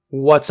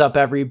What's up,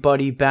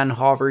 everybody? Ben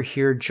Hauver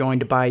here,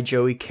 joined by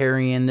Joey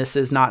Carrion. This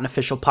is not an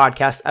official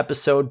podcast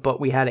episode, but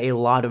we had a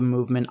lot of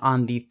movement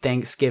on the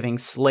Thanksgiving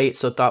slate,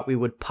 so thought we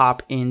would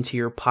pop into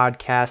your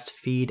podcast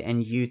feed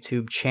and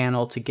YouTube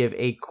channel to give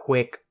a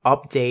quick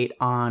update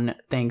on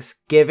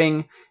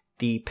Thanksgiving.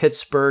 The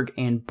Pittsburgh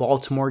and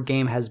Baltimore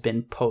game has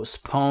been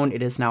postponed.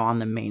 It is now on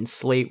the main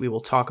slate. We will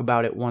talk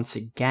about it once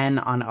again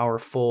on our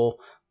full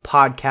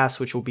podcast,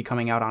 which will be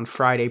coming out on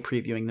Friday,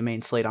 previewing the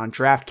main slate on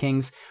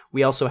DraftKings.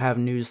 We also have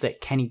news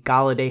that Kenny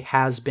Golladay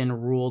has been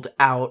ruled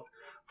out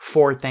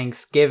for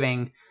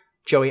Thanksgiving.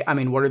 Joey,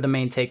 what are the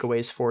main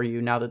takeaways for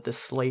you now that this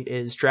slate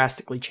is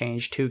drastically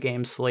changed,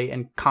 2-game slate,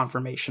 and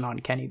confirmation on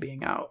Kenny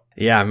being out?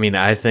 Yeah,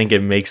 I think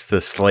it makes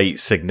the slate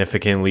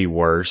significantly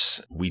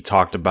worse. We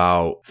talked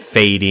about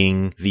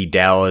fading the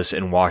Dallas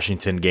and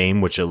Washington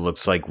game, which it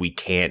looks like we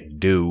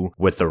can't do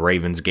with the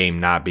Ravens game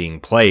not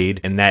being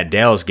played. And that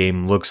Dallas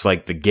game looks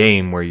like the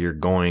game where you're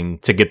going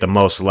to get the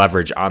most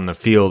leverage on the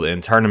field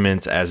in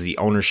tournaments, as the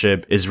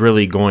ownership is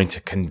really going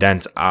to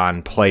condense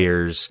on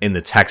players in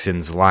the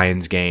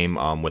Texans-Lions game,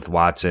 with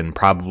Watson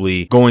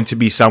probably going to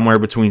be somewhere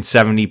between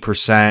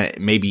 70%,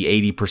 maybe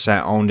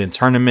 80% owned in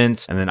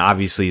tournaments. And then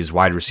obviously his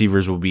wide receivers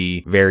will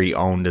be very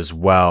owned as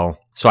well.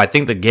 So I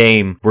think the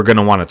game we're going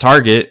to want to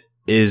target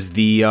is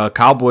the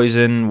Cowboys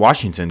and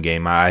Washington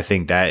game. I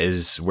think that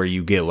is where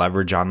you get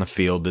leverage on the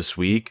field this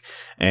week.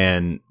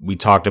 And we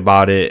talked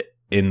about it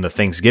in the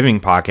Thanksgiving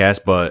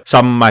podcast, but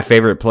some of my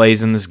favorite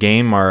plays in this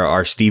game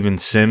are Steven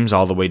Sims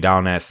all the way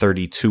down at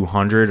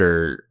 3,200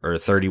 or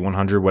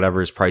 3,100, whatever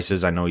his price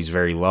is. I know he's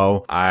very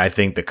low. I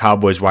think the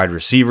Cowboys wide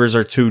receivers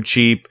are too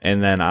cheap.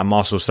 And then I'm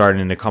also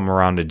starting to come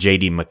around to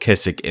JD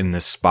McKissick in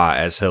this spot,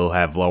 as he'll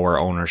have lower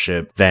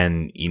ownership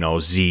than,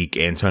 Zeke,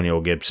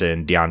 Antonio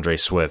Gibson, DeAndre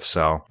Swift.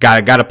 So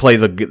gotta play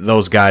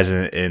those guys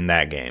in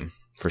that game.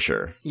 For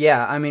sure.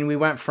 Yeah, we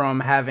went from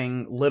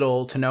having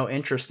little to no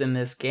interest in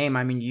this game.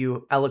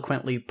 You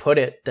eloquently put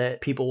it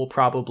that people will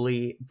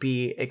probably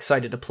be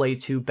excited to play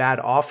two bad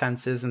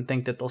offenses and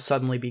think that they'll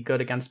suddenly be good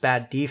against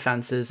bad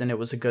defenses, and it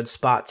was a good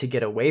spot to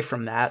get away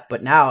from that.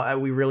 But now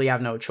we really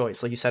have no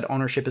choice. Like you said,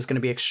 ownership is going to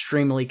be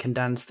extremely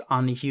condensed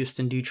on the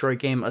Houston-Detroit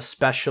game,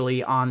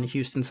 especially on the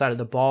Houston side of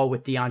the ball,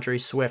 with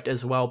DeAndre Swift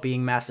as well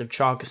being massive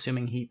chalk,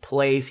 assuming he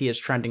plays. He is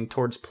trending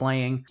towards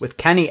playing. With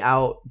Kenny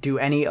out, do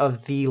any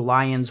of the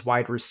Lions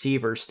wide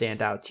receivers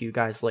stand out to you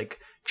guys? Like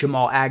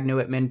Jamal Agnew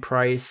at min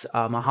price,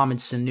 Mohamed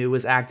Sanu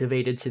was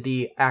activated to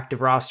the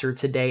active roster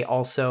today,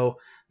 also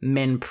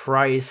min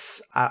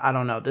price. I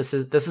don't know. This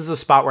is a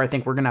spot where I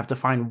think we're gonna have to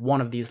find one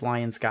of these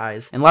Lions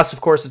guys, unless of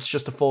course it's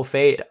just a full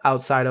fade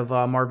outside of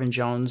Marvin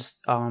Jones,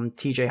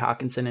 TJ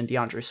Hawkinson, and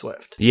DeAndre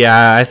Swift.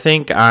 Yeah, I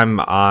think I'm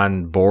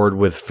on board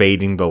with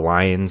fading the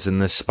Lions in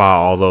this spot,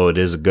 although it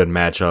is a good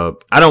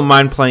matchup. I don't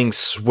mind playing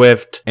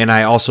Swift, and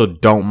I also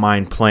don't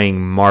mind playing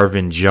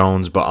Marvin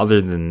Jones, but other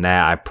than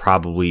that, I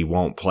probably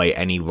won't play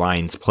any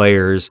Lions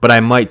players, but I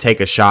might take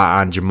a shot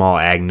on Jamal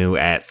Agnew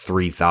at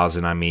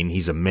 3,000.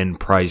 He's a min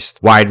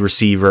priced wide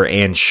receiver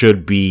and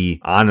should be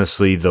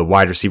honestly the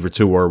wide receiver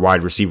 2 or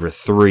wide receiver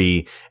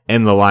 3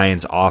 in the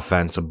Lions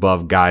offense,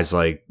 above guys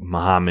like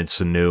Mohamed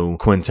Sanu,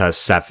 Quintez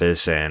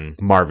Cephas, and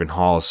Marvin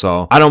Hall.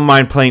 So I don't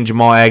mind playing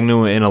Jamal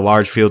Agnew in a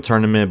large field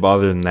tournament, but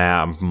other than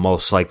that, I'm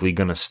most likely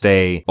going to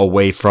stay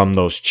away from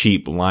those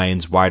cheap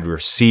Lions wide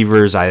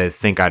receivers. I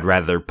think I'd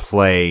rather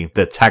play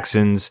the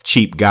Texans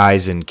cheap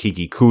guys in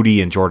Kiki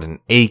Kuti and Jordan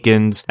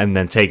Akins, and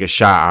then take a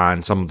shot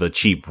on some of the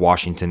cheap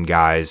Washington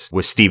guys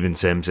with Steven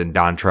Sims and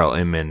Dontrell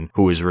Inman,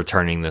 who is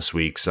returning this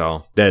week.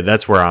 So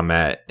that's where I'm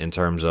at in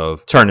terms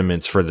of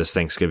tournaments for this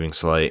Thanksgiving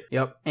slate.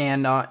 Yep.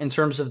 And in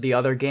terms of the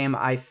other game,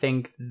 I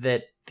think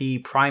that the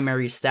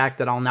primary stack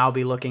that I'll now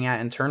be looking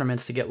at in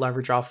tournaments to get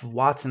leverage off of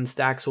Watson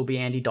stacks will be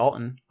Andy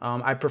Dalton.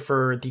 I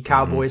prefer the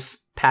Cowboys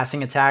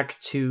passing attack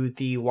to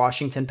the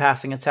Washington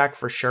passing attack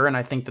for sure, and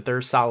I think that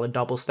there's solid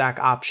double stack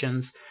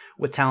options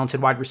with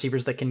talented wide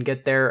receivers that can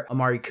get there.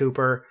 Amari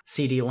Cooper,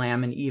 CeeDee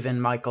Lamb, and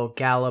even Michael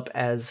Gallup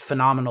as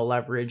phenomenal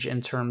leverage in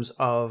terms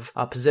of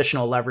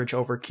positional leverage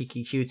over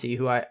Kiki Kuti,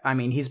 who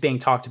he's being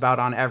talked about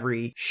on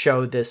every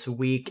show this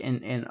week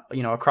in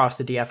across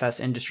the DFS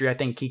industry. I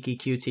think Kiki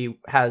Kuti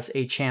has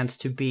a chance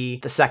to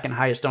be the second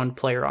highest owned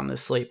player on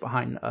this slate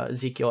behind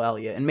Ezekiel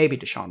Elliott and maybe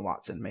Deshaun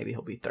Watson. Maybe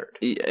he'll be third.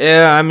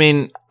 Yeah,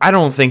 I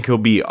don't think he'll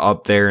be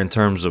up there in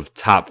terms of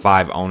top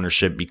 5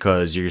 ownership,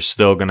 because you're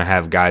still going to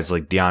have guys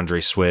like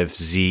DeAndre Swift,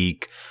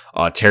 Zeke,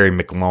 Terry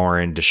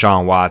McLaurin,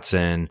 Deshaun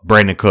Watson,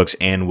 Brandon Cooks,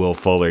 and Will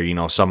Fuller,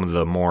 some of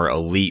the more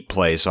elite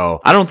plays.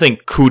 So I don't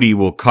think Kuti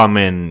will come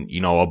in,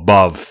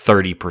 above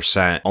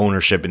 30%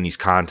 ownership in these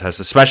contests,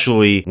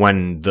 especially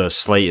when the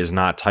slate is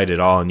not tight at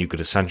all and you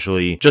could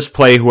essentially just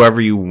play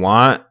whoever you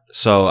want.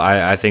 So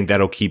I think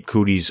that'll keep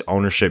Kuti's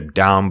ownership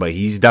down, but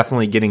he's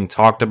definitely getting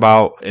talked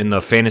about in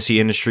the fantasy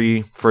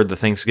industry for the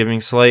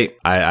Thanksgiving slate.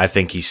 I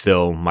think he's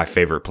still my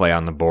favorite play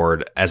on the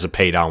board as a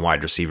pay down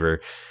wide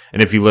receiver.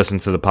 And if you listen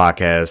to the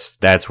podcast,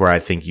 that's where I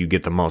think you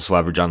get the most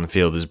leverage on the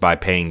field, is by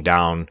paying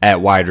down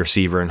at wide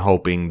receiver and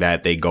hoping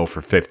that they go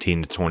for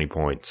 15 to 20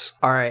 points.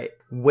 All right.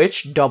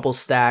 Which double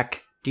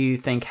stack do you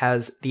think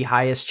has the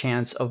highest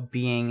chance of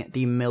being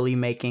the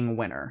millie-making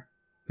winner?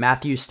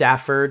 Matthew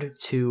Stafford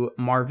to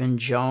Marvin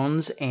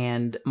Jones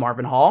and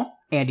Marvin Hall,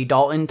 Andy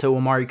Dalton to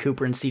Amari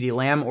Cooper and CeeDee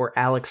Lamb, or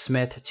Alex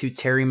Smith to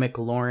Terry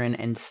McLaurin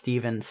and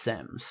Steven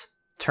Sims?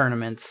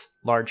 Tournaments,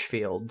 large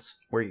fields,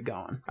 where are you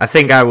going? I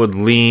think I would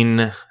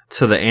lean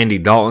to the Andy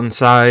Dalton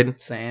side.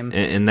 Same.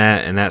 In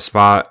that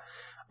spot,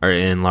 or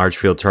in large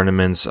field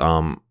tournaments.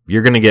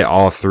 You're going to get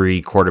all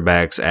three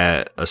quarterbacks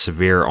at a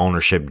severe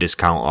ownership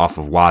discount off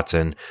of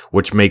Watson,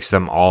 which makes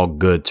them all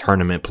good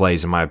tournament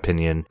plays, in my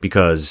opinion,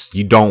 because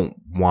you don't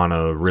want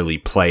to really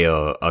play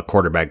a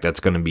quarterback that's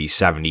going to be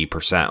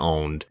 70%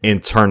 owned in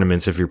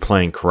tournaments if you're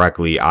playing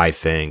correctly, I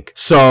think.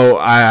 So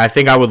I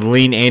think I would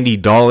lean Andy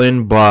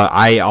Dalton, but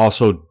I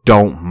also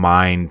don't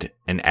mind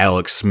an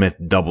Alex Smith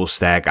double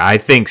stack. I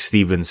think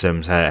Steven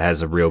Sims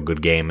has a real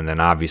good game, and then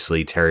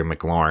obviously Terry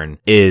McLaurin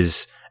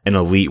is an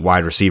elite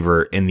wide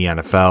receiver in the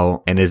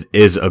NFL and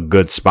is a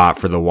good spot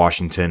for the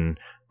Washington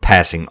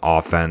passing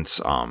offense,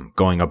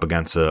 going up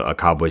against a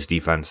Cowboys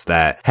defense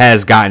that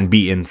has gotten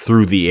beaten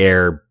through the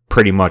air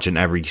pretty much in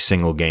every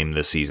single game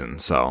this season.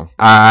 So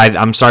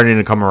I'm starting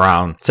to come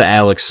around to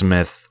Alex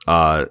Smith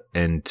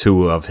and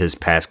two of his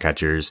pass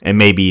catchers, and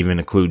maybe even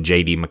include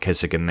J.D.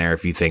 McKissick in there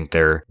if you think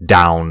they're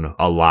down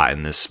a lot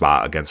in this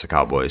spot against the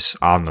Cowboys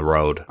on the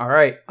road. All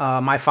right.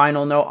 My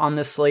final note on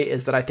this slate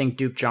is that I think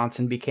Duke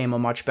Johnson became a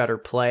much better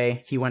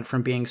play. He went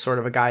from being sort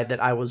of a guy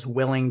that I was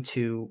willing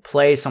to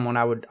play, someone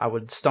I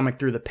would stomach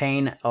through the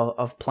pain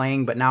of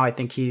playing, but now I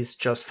think he's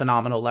just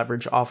phenomenal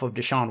leverage off of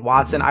Deshaun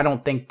Watson. Mm-hmm. I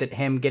don't think that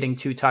him getting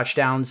 2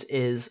 touchdowns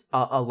is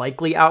a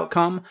likely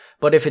outcome,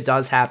 but if it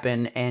does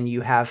happen and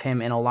you have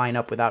him in a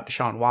lineup without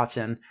Deshaun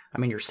Watson, I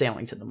mean, you're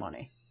sailing to the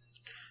money.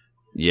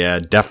 Yeah,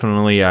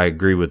 definitely. I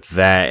agree with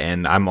that.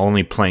 And I'm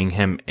only playing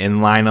him in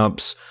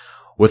lineups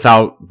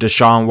without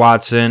Deshaun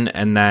Watson.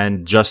 And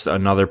then just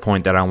another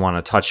point that I want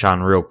to touch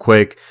on real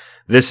quick.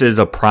 This is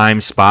a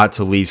prime spot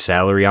to leave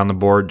salary on the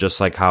board,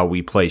 just like how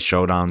we play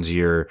showdowns.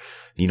 You're,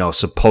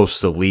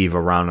 supposed to leave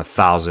around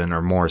 1,000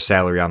 or more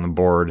salary on the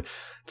board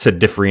to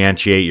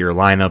differentiate your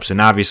lineups.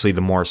 And obviously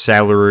the more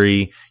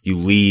salary you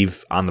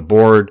leave on the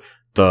board,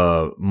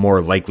 the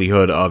more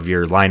likelihood of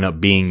your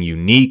lineup being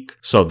unique.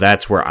 So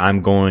that's where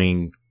I'm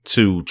going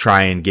to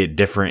try and get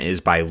different, is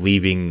by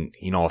leaving,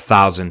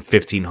 1,000,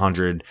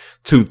 1,500,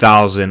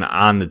 2,000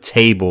 on the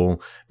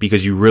table,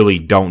 because you really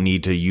don't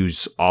need to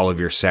use all of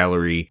your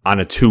salary on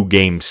a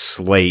 2-game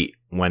slate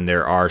when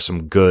there are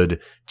some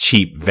good,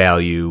 cheap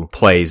value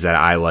plays that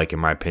I like, in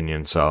my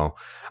opinion. So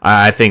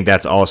I think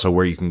that's also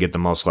where you can get the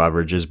most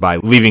leverage, is by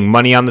leaving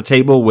money on the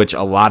table, which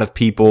a lot of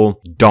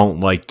people don't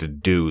like to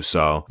do.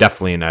 So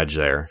definitely an edge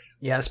there.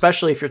 Yeah,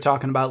 especially if you're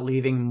talking about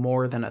leaving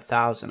more than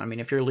 1,000. I mean,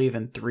 if you're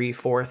leaving 3,000,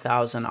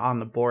 4,000 on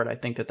the board, I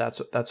think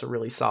that's a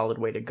really solid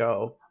way to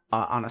go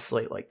on a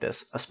slate like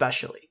this,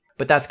 especially.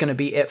 But that's going to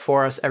be it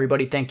for us,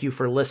 everybody. Thank you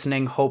for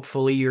listening.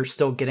 Hopefully you're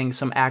still getting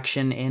some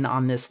action in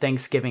on this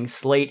Thanksgiving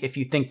slate. If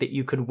you think that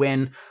you could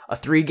win a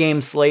 3-game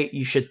slate,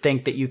 you should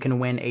think that you can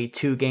win a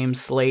 2-game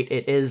slate.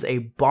 It is a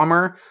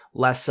bummer.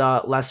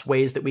 Less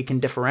ways that we can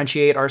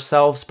differentiate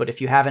ourselves. But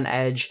if you have an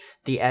edge,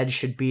 the edge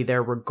should be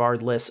there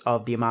regardless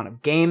of the amount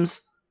of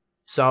games.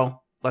 So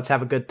let's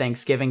have a good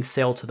Thanksgiving.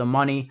 Sail to the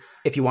money.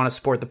 If you want to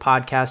support the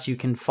podcast, you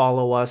can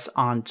follow us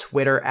on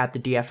Twitter at the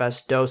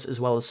DFS Dose, as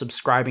well as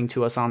subscribing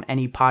to us on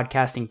any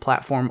podcasting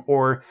platform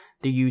or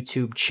the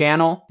YouTube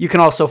channel. You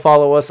can also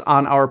follow us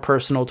on our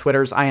personal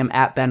Twitters. I am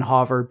at Ben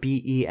Hauver,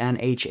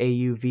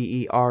 BenHauver.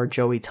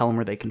 Joey, tell them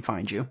where they can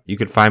find you. You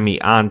can find me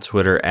on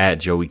Twitter at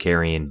Joey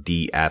Carrion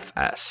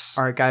DFS.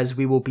 All right, guys,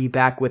 we will be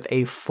back with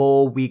a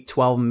full Week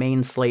 12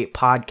 main slate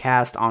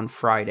podcast on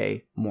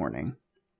Friday morning.